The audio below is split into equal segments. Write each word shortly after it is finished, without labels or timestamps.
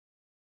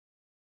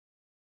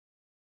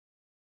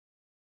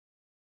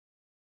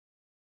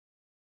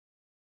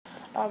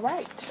All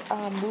right,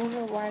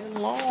 moving right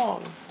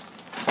along.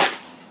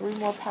 3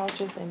 more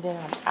pouches and then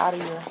I'm out of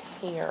your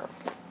hair.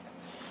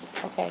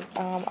 Okay,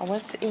 I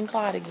went to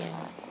Inglot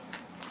again.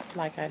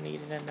 Like I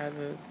needed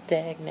another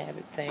dag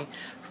nabbit thing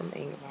from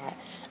Inglot.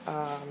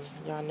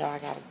 Y'all know I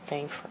got a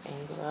thing for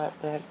Inglot,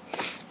 but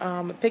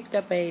I picked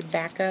up a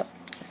backup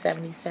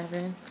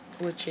 77,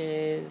 which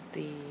is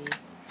the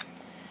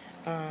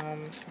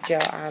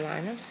gel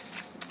eyeliners.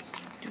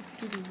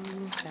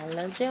 I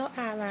love gel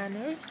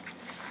eyeliners.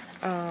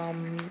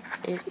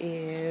 It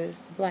is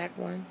the black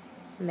one,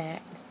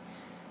 matte,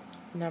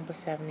 number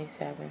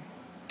 77.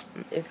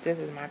 This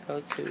is my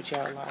go-to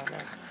gel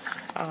liner,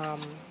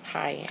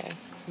 high-end.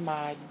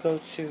 My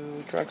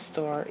go-to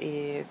drugstore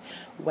is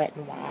Wet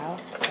n Wild,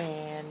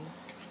 and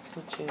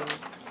which is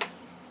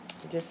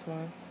this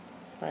one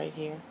right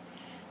here.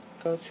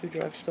 Go-to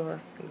drugstore,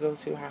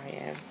 go-to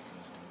high-end.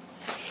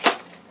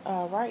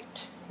 All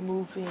right,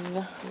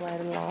 moving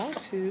right along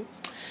to,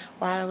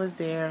 while I was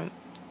there,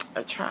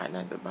 I tried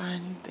not to buy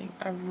anything.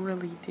 I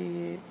really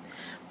did,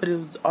 but it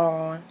was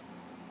all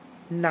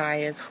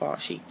Naya's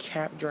fault. She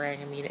kept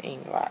dragging me to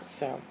Inglot,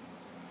 so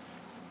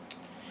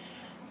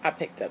I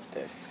picked up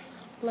this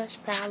blush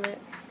palette.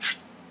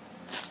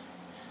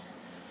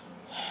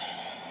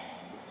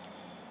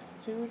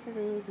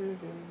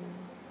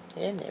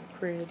 Isn't it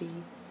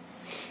pretty?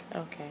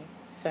 Okay,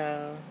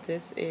 so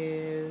this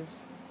is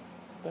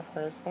the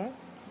first one.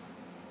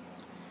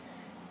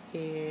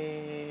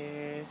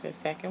 Here's the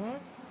second one.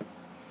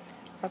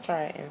 I'll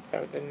try to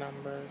insert the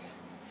numbers.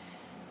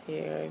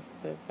 Here's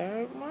the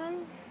third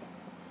one.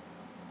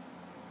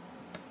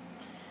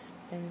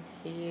 And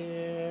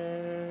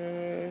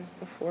here's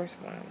the fourth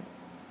one.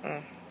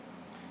 I'm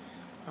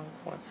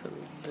going to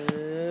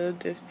love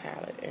this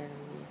palette in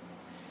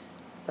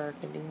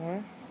burgundy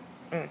one.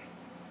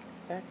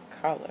 That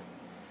color.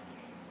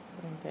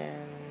 And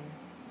then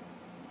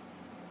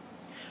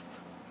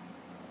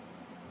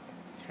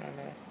trying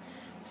to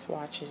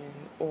swatch it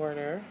in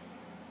order.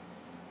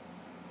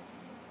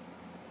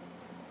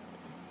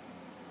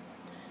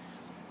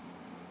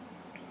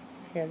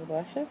 Here's the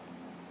blushes.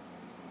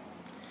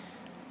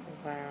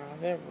 Wow,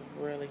 they're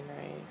really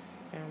nice.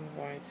 I'm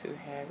going to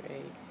have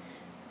a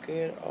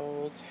good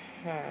old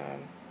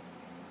time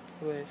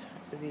with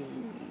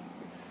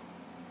these.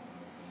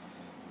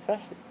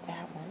 Especially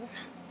that one. Look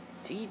how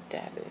deep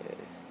that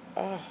is.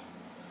 Oh,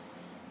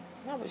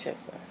 that was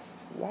just a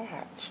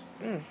swatch.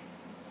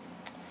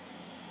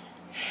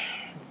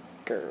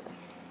 Girl.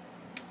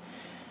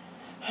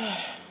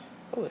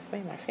 Oh, it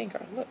stained my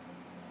finger. Look,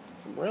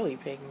 it's really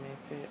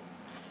pigmented.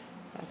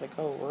 I have to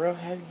go real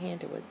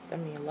heavy-handed with,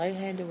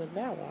 light-handed with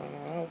that one,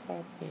 or else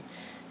I'll be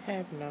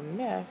having a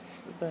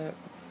mess. But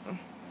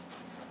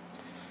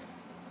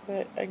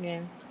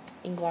again,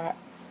 Inglot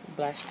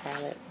blush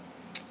palette.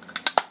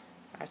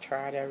 I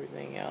tried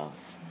everything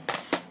else.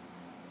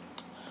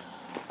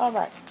 All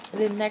right,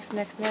 then next,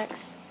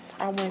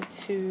 I went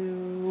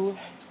to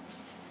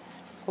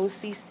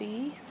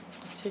OCC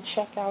to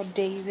check out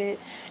David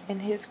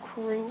and his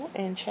crew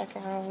and check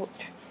out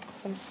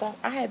some stuff.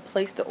 I had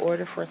placed the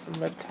order for some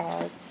lip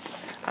tars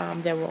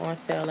that were on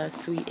sale at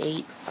Sweet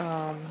 8.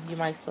 You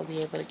might still be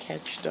able to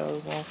catch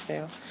those on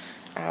sale.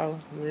 I'll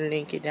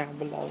link it down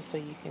below so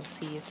you can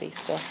see if they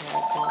still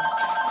have them.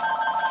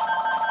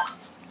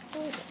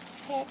 Who the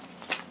heck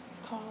is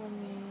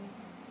calling me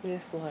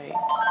this late?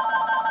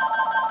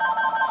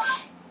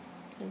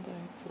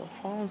 The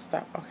phone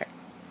stopped. Okay.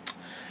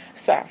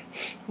 So,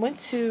 went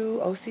to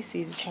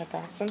OCC to check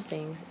out some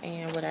things,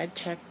 and what I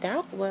checked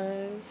out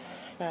was,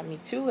 got me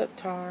 2 lip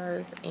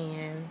tars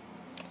and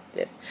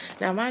this.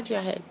 Now, mind you,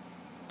 I had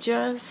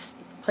just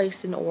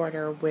placed an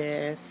order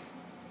with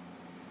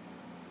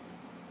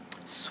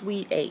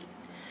Sweet 8,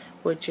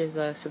 which is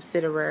a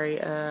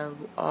subsidiary of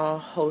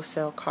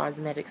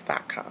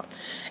allwholesalecosmetics.com.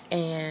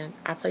 And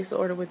I placed the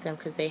order with them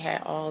because they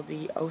had all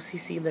the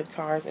OCC lip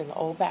tars in the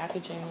old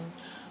packaging,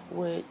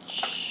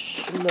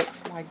 which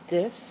looks like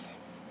this,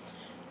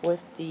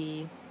 with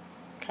the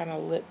kind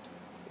of lip,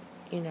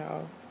 kind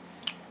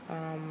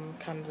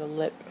of the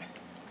lip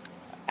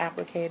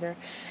applicator.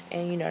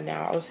 And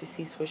now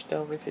OCC switched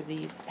over to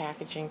these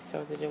packaging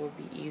so that it would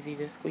be easy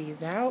to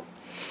squeeze out.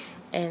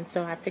 And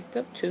so I picked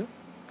up 2.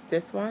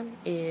 This one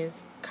is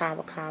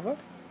Kava Kava,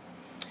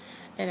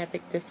 and I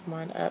picked this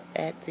one up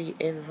at the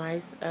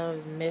advice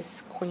of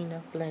Miss Queen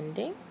of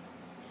Blending.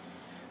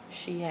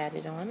 She had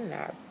it on and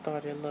I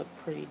thought it looked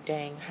pretty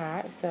dang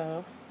hot,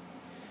 so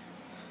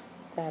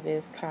that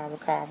is Kava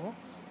Kava.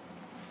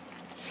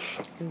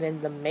 And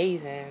then the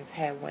Mavens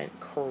had went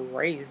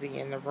crazy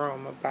in the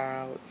room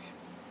about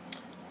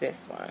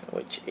this one,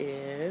 which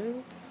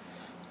is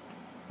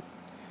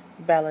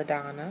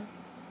Belladonna.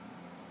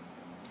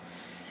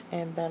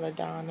 And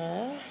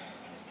Belladonna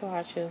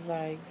swatches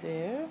like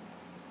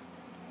this.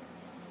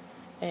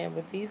 And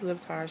with these lip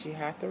tars, you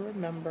have to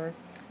remember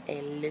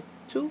a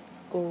little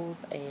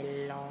goes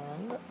a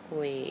long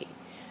way.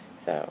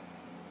 So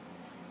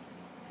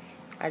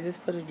I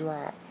just put a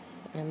drop,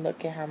 and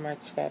look at how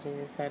much that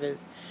is. That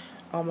is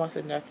almost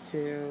enough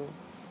to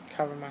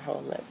cover my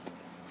whole lip.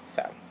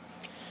 So,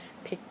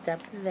 picked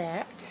up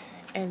that.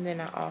 And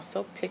then I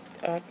also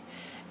picked up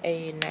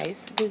a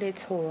nice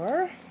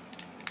glitter.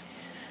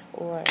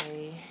 Or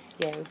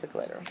yeah, it was a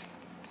glitter.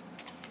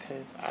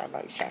 Because I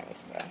like shiny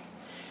stuff.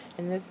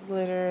 And this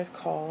glitter is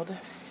called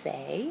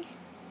Faye.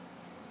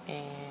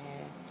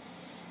 And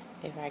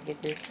if I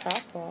get this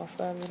top off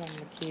of it, I'm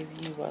going to give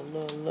you a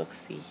little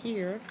look-see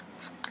here.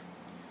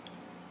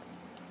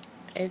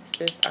 It's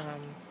this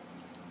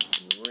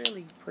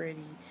really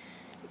pretty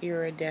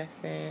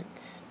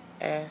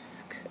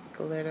iridescent-esque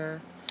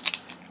glitter.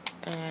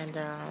 And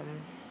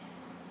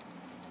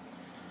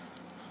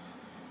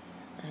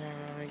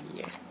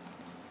yeah.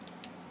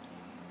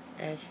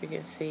 As you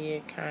can see,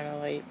 it kind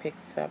of like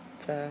picks up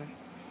the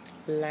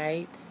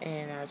lights,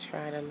 and I'll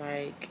try to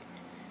like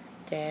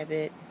dab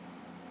it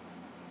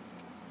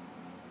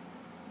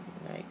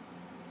like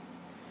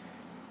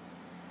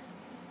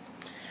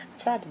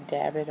I tried to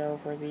dab it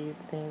over these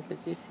things, but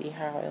you see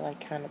how it like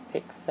kind of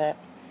picks up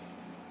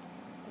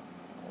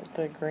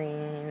the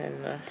green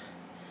and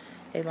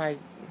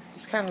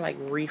it's kind of like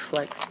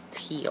Reflex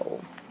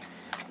Teal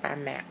by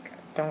MAC.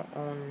 Don't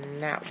own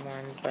that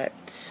one,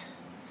 but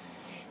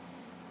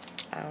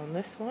I own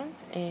this one,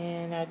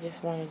 and I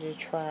just wanted to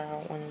try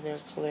out one of their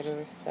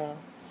glitters, so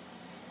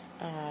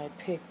I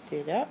picked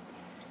it up,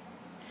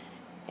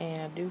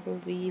 and I do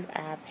believe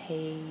I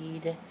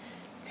paid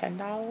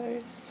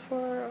 $10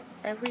 for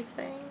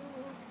everything,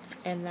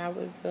 and that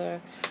was a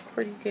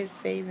pretty good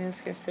savings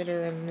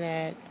considering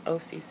that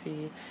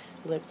OCC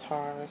lip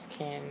tars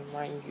can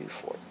run you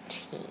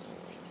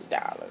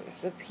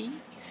 $14 a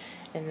piece,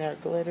 and their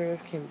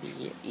glitters can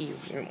be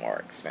even more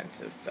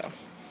expensive. So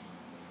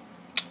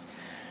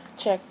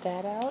check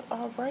that out.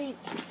 Alright,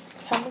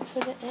 coming to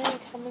the end,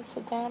 coming to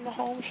down the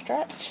home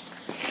stretch.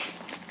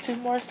 2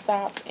 more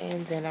stops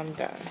and then I'm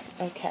done.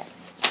 Okay,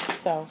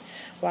 so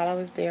while I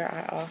was there,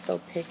 I also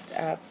picked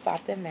up,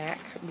 stopped at MAC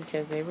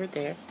because they were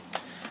there.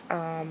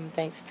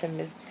 Thanks to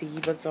Miss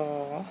Diva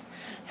Doll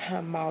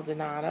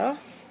Maldonado,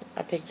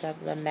 I picked up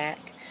the MAC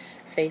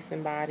Face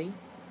and Body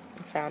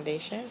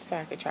foundation so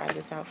I could try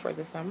this out for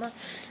the summer.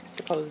 It's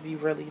supposed to be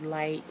really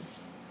light,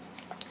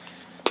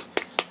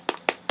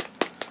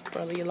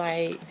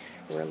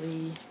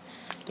 really,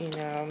 you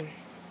know,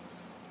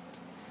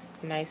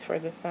 nice for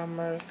the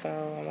summer. So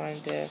I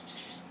wanted to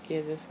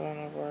give this one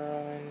a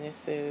whirl, and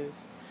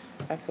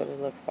that's what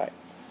it looks like.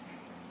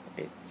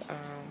 It's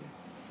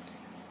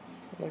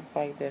looks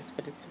like this,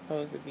 but it's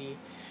supposed to be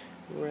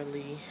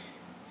really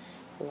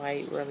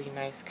light, really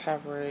nice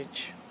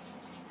coverage.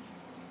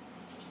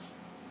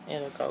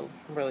 It'll go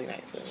really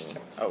nicely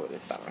over the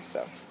summer.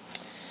 So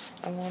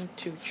I want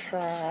to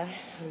try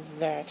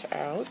that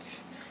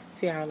out,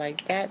 see how I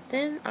like that.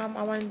 Then I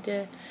wanted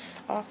to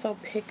also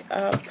pick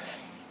up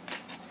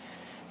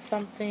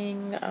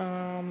something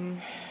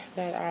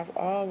that I've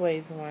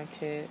always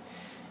wanted,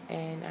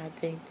 and I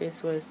think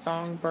this was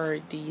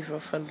Songbird Diva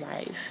for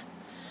Life.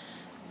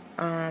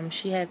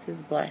 She had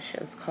this blush.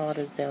 It was called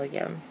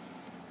Azalea.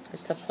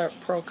 It's a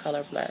pro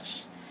color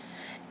blush,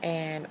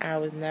 and I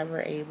was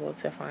never able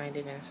to find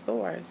it in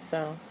stores.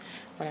 So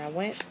when I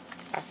went,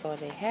 I saw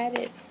they had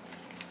it.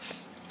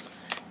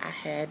 I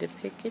had to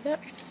pick it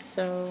up.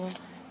 So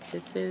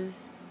this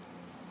is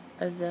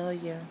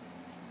Azalea.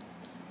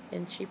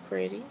 Isn't she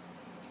pretty?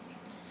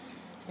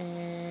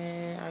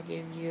 And I'll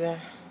give you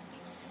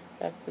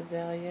that's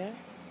Azalea.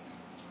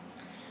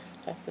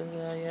 That's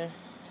Azalea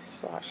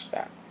swatched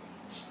out.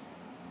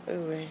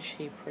 Ooh, isn't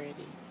she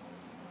pretty?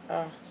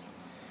 Oh,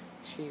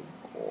 she's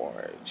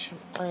gorgeous.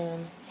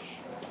 And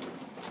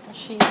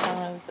she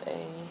has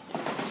a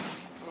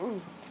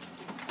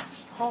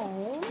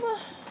home.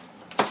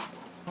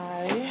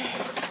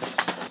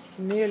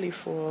 Nearly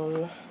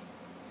full.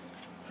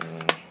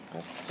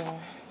 That's the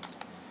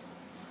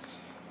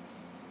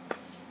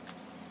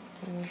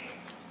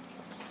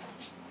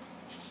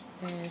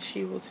and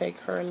she will take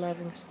her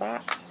loving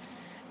spot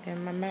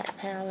in my matte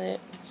palette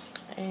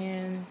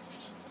and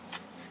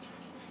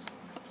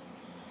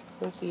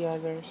with the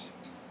others.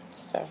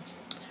 So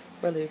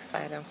really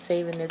excited. I'm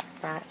saving this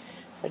spot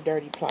for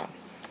Dirty Plum.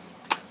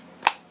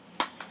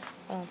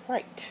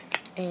 Alright,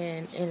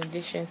 and in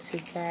addition to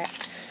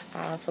that,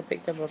 I also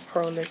picked up a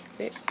Pro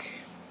lipstick,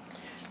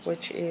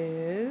 which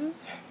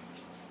is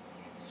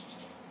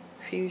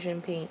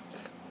Fusion Pink.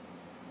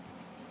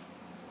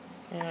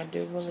 And I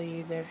do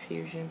believe that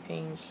Fusion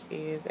Pink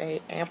is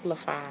a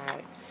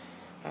amplified.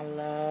 I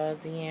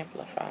love the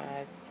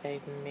amplifieds. They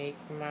make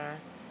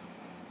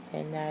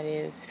and that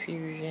is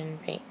Fusion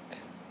Pink.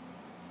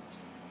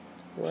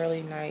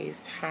 Really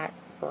nice, hot,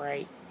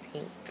 bright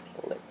pink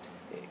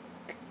lipstick.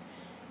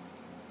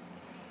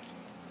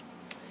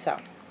 So,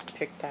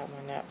 pick that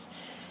one up.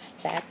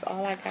 That's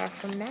all I got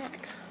from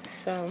MAC.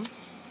 So,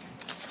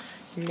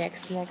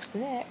 next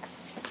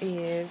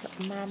is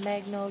my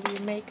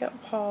Magnolia makeup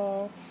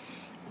haul.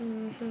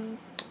 You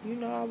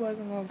know I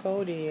wasn't going to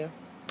go there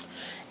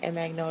and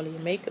Magnolia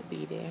makeup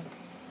be there,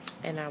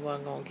 and I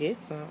wasn't going to get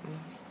something.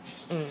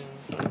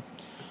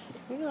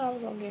 You know I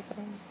was going to get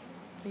something.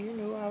 You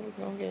knew I was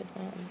going to get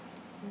something.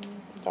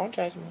 Don't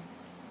judge me.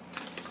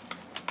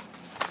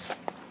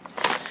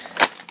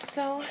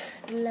 So,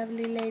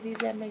 lovely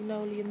ladies at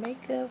Magnolia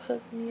Makeup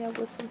hooked me up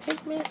with some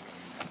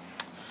pigments.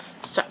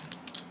 So,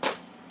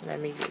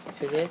 let me get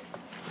to this.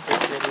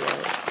 This video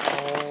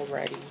is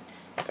already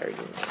 30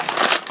 minutes.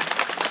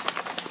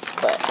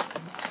 But,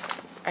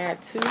 I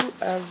had two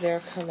of their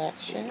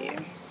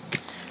collections.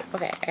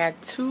 Okay, I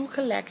had two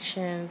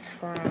collections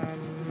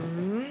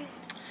from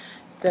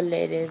the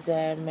ladies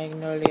at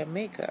Magnolia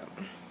Makeup.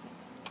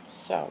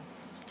 So,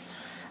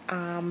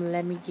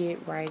 let me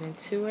get right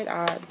into it.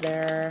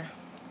 There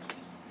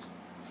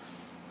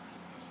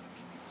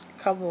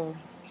couple,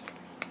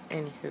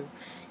 anywho,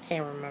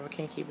 can't remember,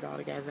 can't keep it all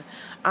together.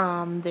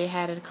 They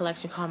had a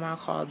collection come out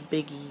called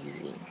Big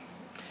Easy,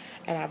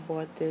 and I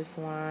bought this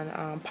one,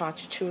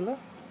 Ponchatoula,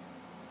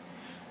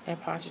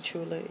 and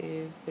Ponchatoula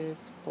is this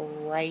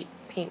bright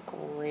pink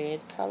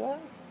red color.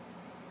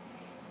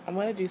 I'm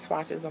gonna do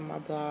swatches on my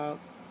blog.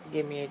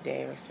 Give me a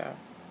day or so.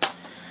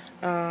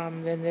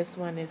 Then this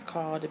one is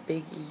called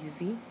Big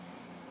Easy,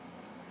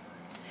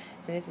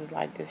 and this is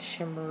like this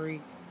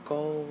shimmery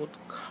gold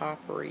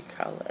coppery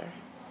color.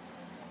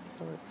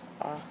 It looks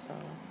awesome.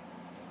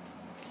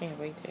 Can't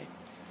wait to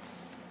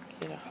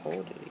get a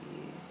hold of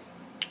these.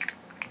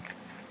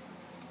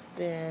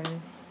 Then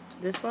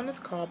this one is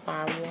called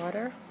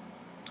Bywater,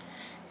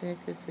 and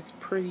this is this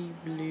pretty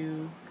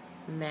blue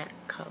matte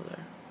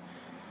color.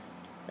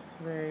 It's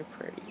very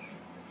pretty.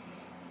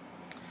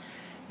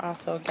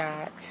 Also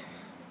got,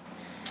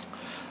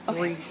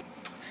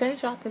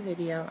 finish off the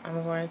video,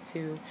 I'm going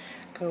to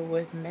go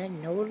with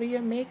Magnolia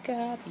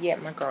Makeup. Yeah,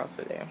 my girls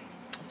are there,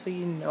 so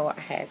you know I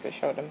had to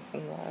show them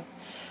some love.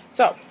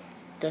 So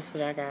that's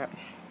what I got.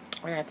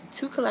 I got the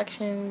two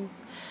collections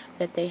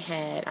that they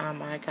had.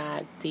 I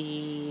got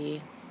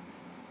the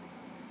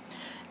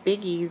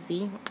Big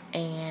Easy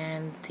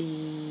and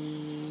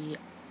the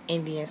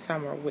Indian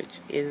Summer, which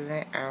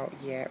isn't out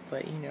yet,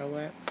 but you know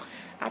what?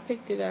 I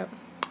picked it up,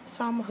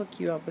 so I'm gonna hook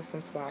you up with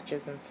some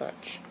swatches and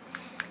such.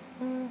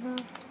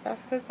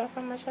 That's because that's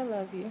how much I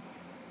love you.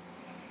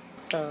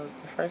 So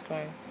the first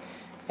one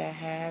that I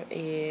have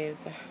is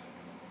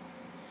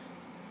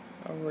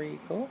a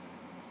Regal.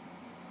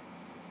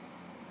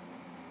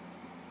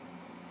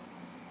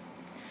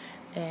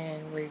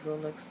 And Regal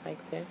looks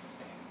like this.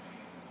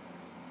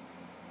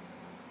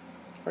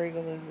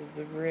 Regal is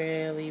this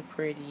really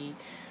pretty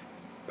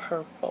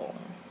purple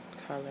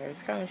color.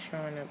 It's kind of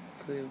showing up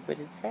blue, but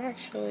it's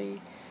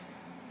actually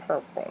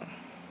purple.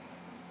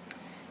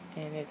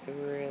 And it's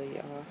really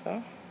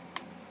awesome.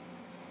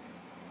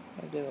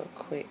 I'll do a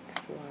quick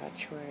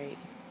swatch right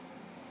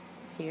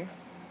here.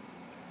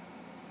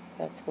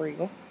 That's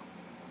Regal.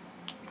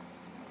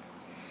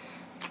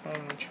 I'm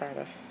going to try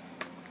to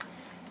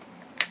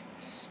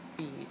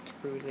speed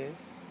through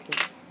this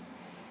because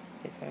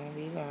it's going to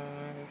be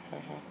long if I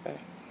have to.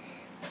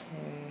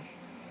 And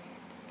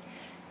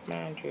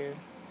mind you,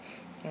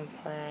 I'm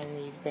prying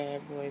these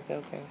bad boys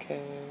open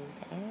because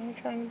I'm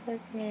trying to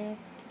break them out.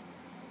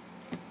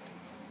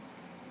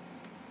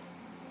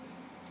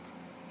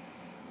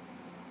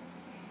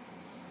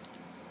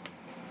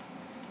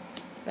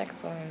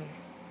 Next one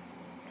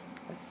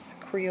is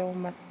Creole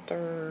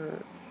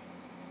Mustard.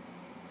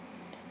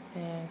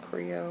 And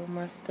Creole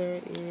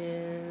Mustard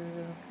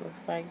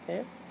looks like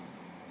this.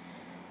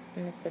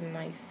 And it's a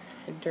nice,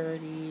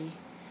 dirty,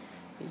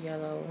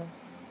 yellow,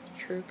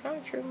 kind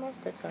of true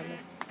mustard color.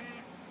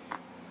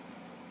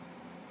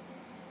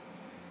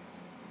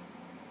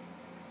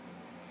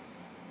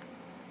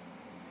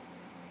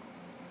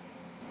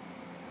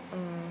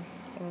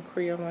 And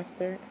Creole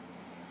Mustard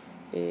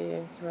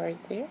is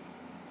right there.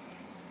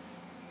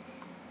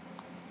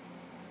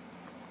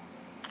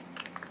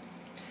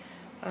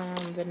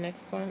 The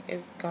next one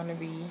is going to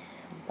be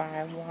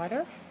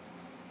Bywater.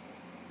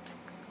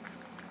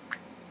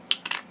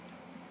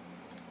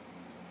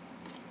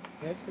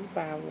 This is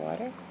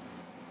Bywater.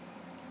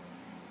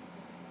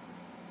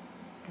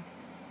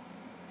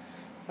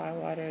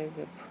 Bywater is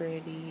a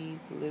pretty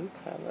blue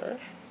color.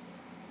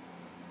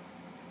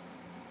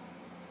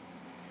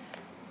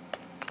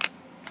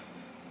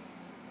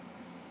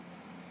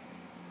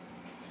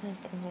 And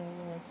I'm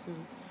going to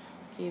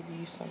give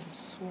you some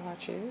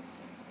swatches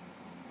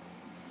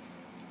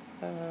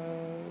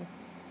of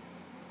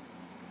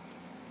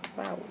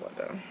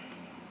Bywater.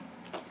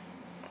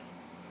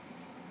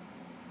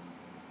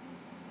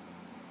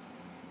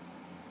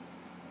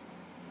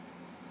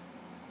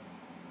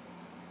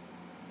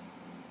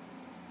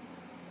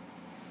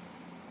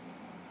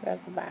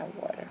 That's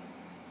Bywater.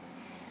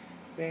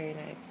 Very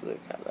nice blue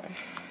color.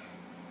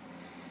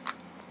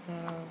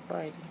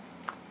 Alrighty.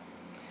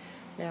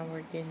 Now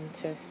we're getting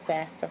to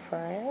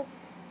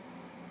Sassafras.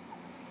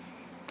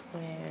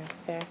 And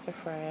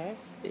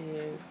Sassafras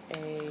is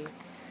a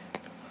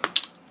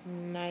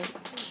nice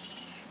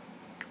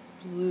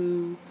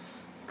blue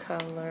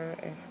color.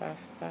 If I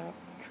stop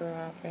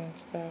dropping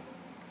stuff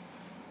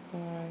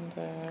on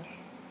the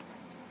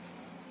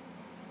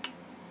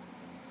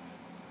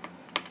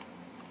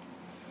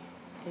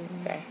is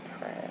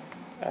Sassafras.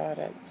 Oh,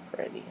 that's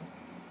pretty.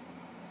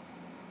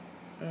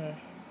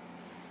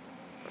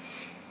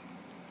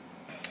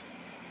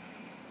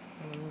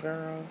 Them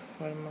girls,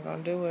 what am I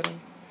gonna do with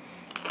them?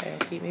 They'll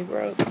keep me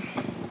broke.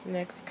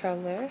 Next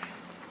color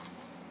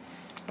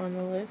on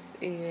the list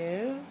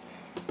is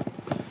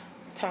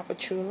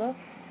Tapachula.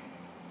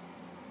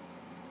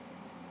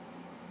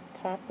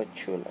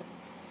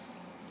 Tapachulas.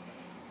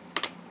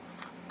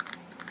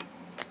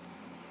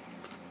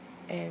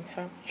 And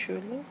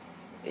Tapachulas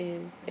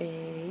is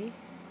the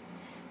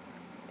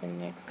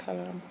next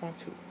color I'm going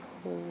to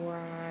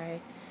pry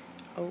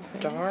open.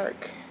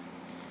 Dark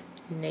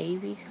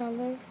navy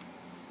color.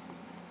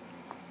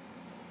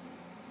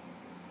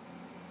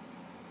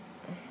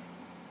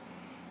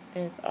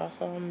 And it's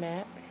also a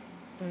matte,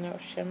 no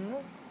shimmer.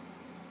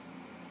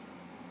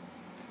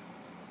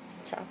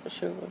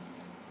 Tapachulas.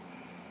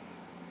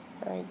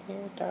 Right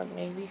there, dark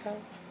navy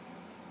color.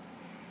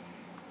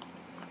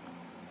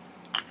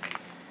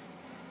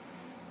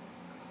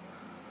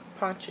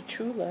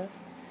 Ponchachula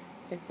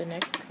is the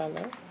next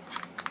color.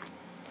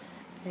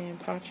 And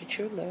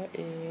Ponchachula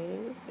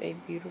is a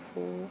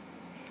beautiful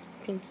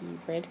pinky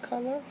red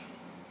color.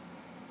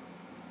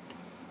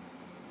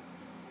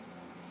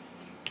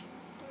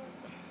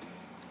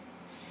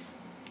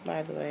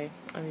 By the way,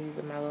 I'm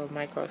using my little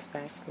micro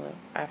spatula.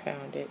 I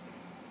found it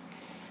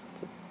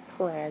to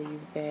pry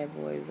these bad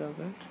boys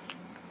open.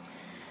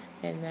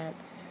 And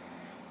that's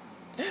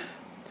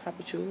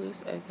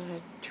Tapachulas, as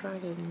I try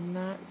to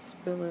not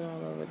spill it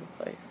all over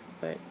the place,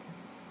 but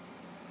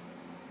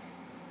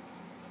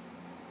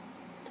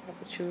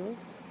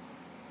Tapachulas.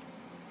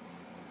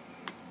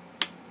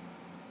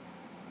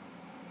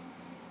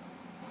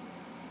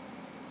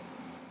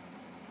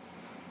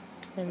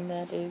 And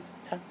that is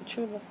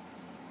Tapachula.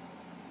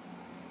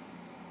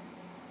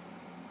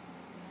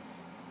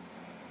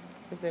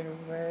 It's a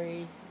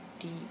very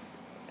deep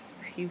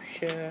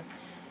fuchsia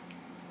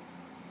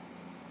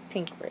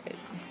pink red.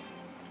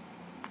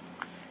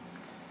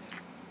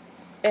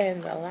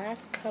 And the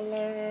last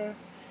color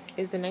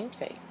is the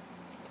namesake,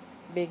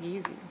 Big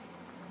Easy.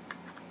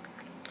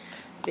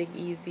 Big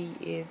Easy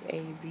is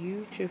a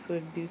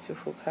beautiful,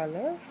 beautiful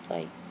color. It's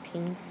like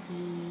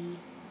pinky,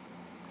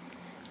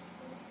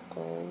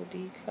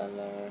 goldy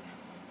color.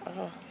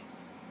 Oh,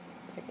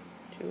 it's like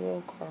a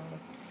duochrome.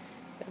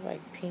 It's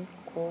like pink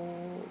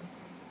gold.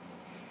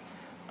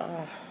 Oh,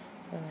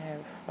 I'm gonna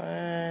have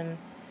fun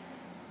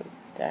with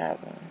that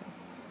one.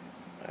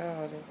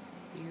 Oh, that's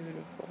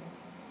beautiful.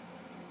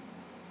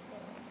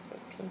 It's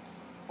a pinky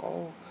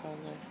gold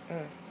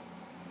color.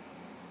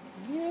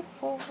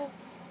 Beautiful.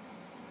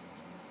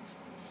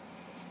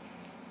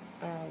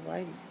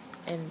 Alrighty.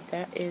 And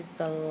that is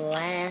the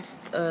last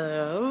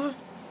of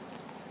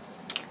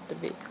the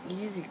Big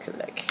Easy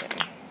collection.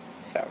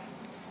 So,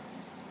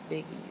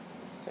 Big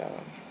Easy. So,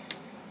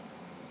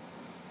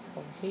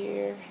 from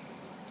here,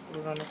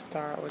 we're going to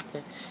start with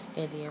the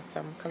Indian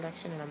Summer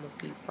collection. And I'm going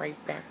to be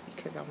right back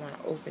because I want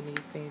to open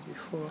these things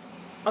before.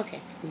 Okay,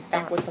 we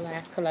start with the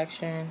last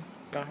collection.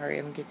 Don't hurry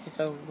up and get this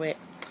over with.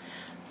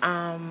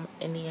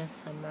 Indian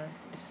Summer.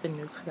 It's the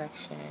new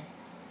collection.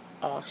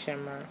 All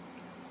shimmer.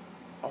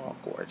 All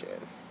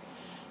gorgeous.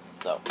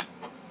 So,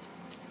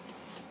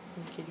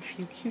 get a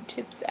few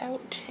Q-tips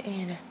out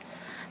and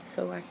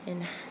so I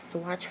can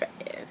swatch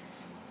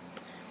fast.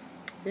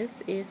 This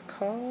is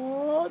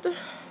called,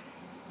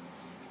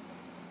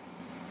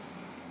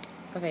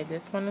 okay,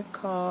 this one is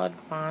called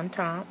Bon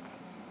Temps,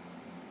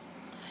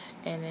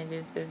 and it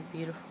is this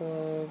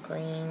beautiful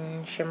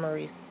green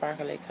shimmery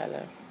sparkly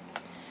color.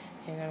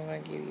 And I'm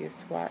going to give you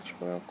a swatch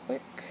real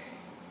quick.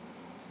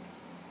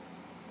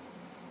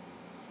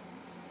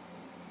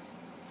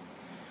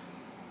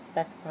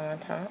 That's Bon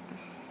Temps.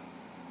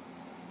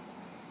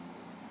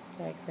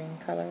 That green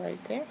color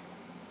right there.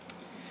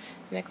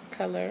 Next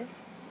color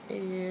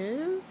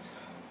is,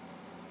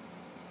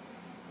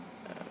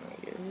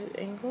 is it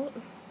angled?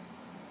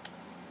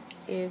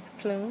 Is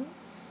Plumes.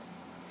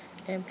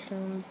 And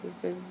Plumes is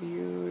this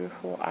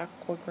beautiful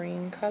aqua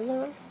green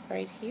color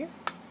right here.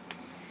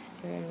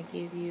 And let me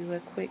give you a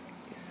quick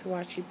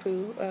swatchy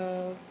poo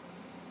of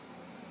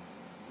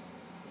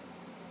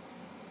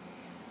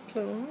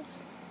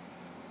Plumes.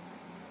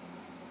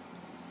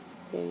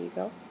 There you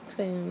go,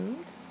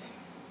 Plumes.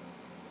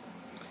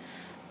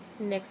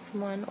 Next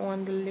one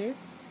on the list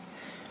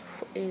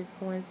is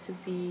going to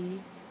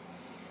be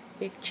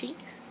Big Chief.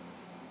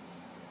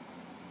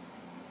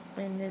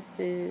 And this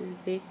is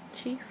Big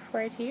Chief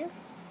right here.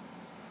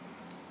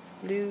 It's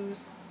blue,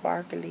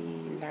 sparkly,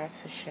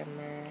 lots of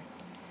shimmer.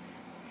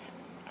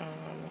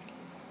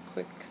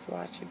 Quick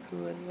swatchy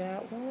poo of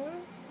that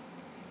one.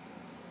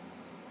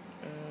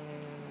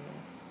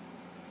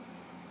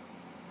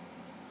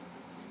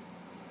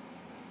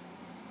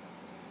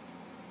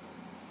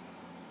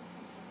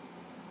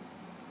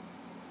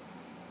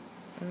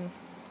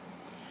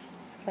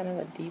 It's kind of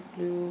a deep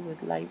blue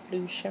with light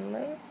blue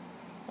shimmers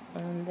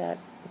on that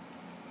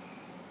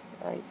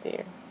right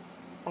there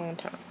on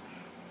top.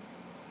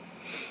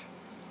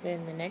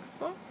 Then the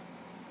next one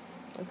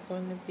is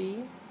going to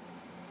be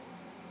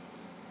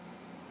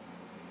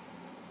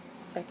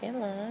Second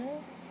Line.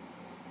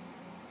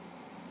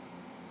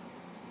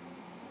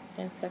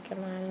 And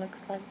Second Line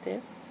looks like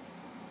this.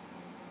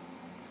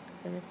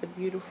 And it's a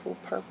beautiful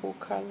purple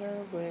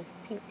color with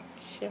pink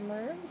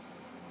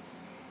shimmers.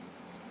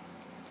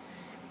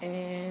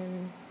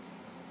 And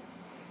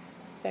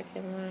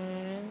second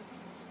line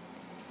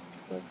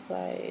looks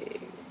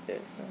like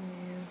this one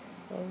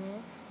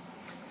here.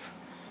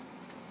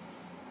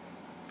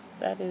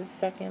 That is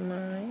second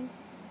line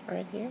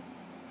right here.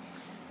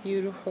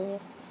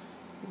 Beautiful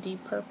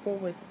deep purple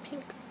with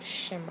pink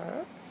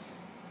shimmers.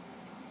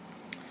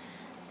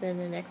 Then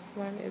the next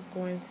one is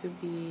going to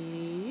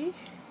be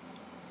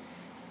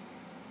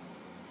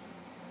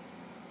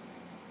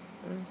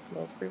a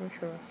little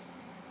premature.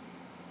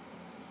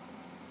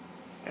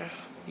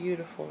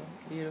 Beautiful,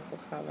 beautiful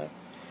color.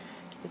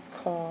 It's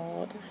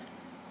called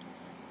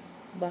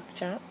Buck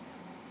Jump.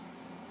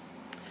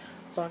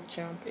 Buck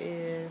Jump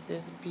is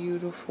this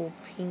beautiful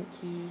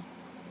pinky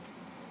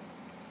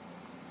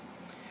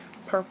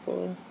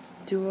purple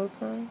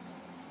duochrome.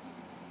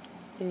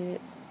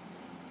 It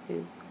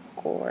is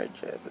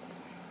gorgeous.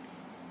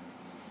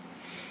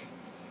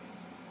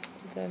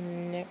 The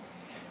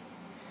next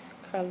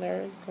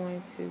color is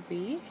going to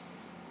be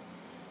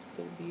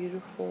the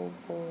beautiful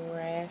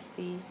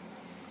brassy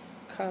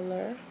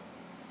color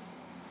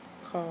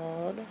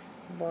called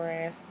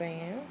Brass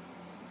Band.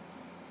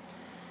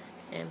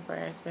 And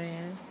Brass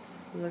Band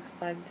looks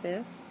like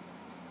this.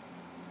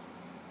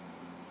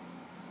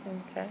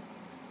 Okay.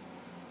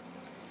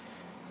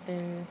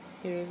 And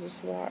here's a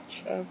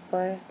swatch of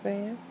Brass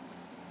Band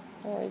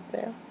right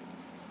there.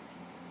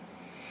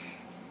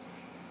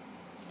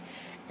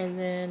 And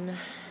then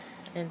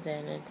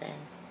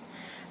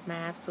my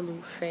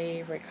absolute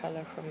favorite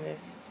color from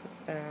this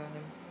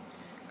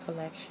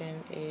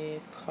collection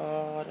is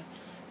called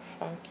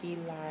Funky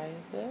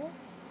Liza.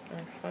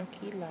 And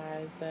Funky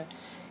Liza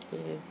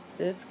is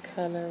this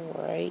color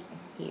right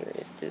here.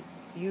 It's this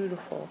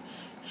beautiful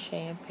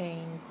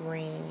champagne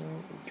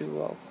green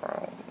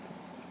duochrome.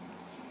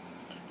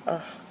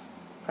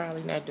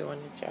 Probably not doing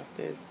it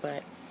justice,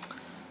 but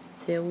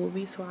there will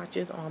be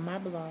swatches on my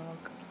blog.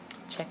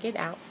 Check it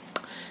out.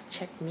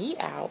 Check me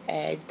out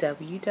at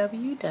www.imsobeat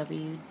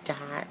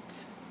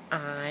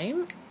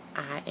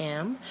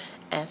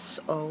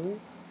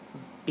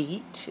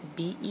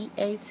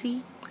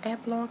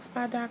at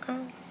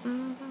blogspot.com.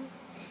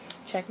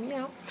 Check me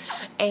out.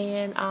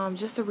 And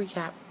just to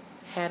recap,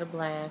 had a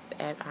blast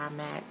at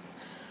IMAX.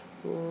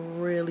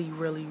 Really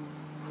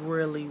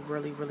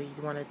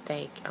want to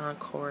thank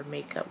Encore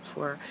Makeup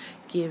for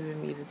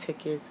giving me the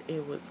tickets.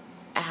 It was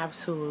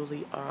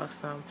absolutely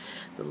awesome.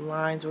 The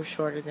lines were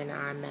shorter than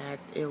IMAX.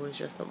 It was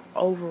just an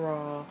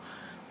overall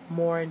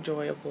more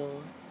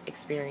enjoyable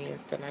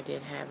experience than I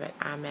did have at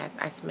IMAX.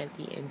 I spent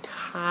the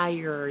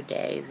entire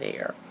day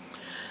there.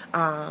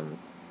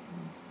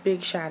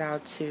 Big shout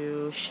out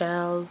to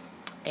Shells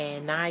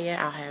and Naya.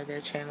 I'll have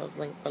their channels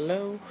linked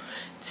below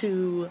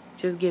to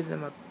just give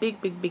them a big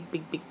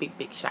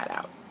shout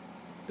out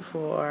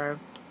for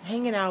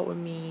hanging out with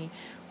me.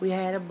 We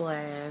had a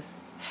blast,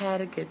 had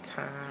a good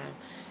time,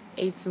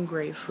 ate some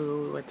great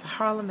food, went to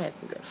Harlem, had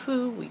some good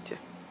food. We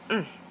just,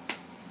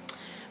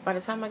 By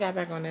the time I got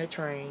back on that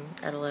train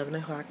at 11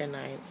 o'clock at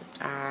night,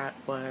 I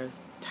was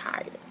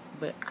tired,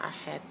 but I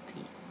had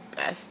the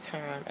best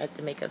time at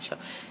the makeup show.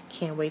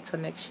 Can't wait till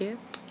next year.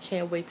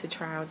 Can't wait to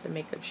try out the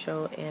makeup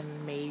show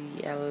in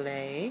maybe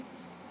LA.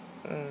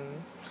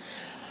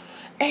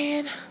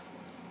 And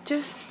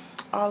just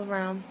all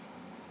around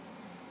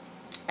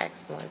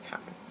excellent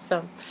time.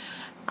 So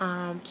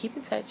keep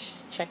in touch.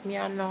 Check me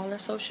out on all our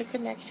social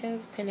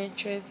connections,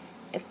 Pinterest,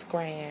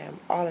 Instagram,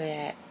 all of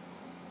that.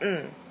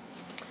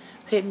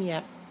 Hit me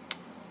up.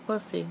 We'll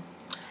see.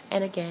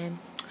 And again,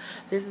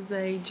 this is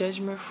a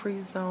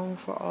judgment-free zone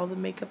for all the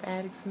makeup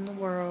addicts in the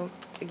world.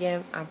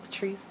 Again, I'm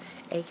Patrice,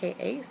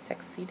 aka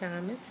Sexy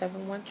Diamond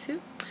 712,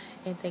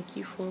 and thank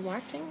you for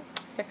watching.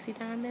 Sexy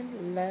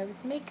Diamond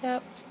loves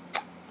makeup.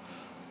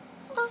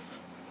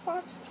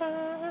 Swatch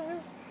time.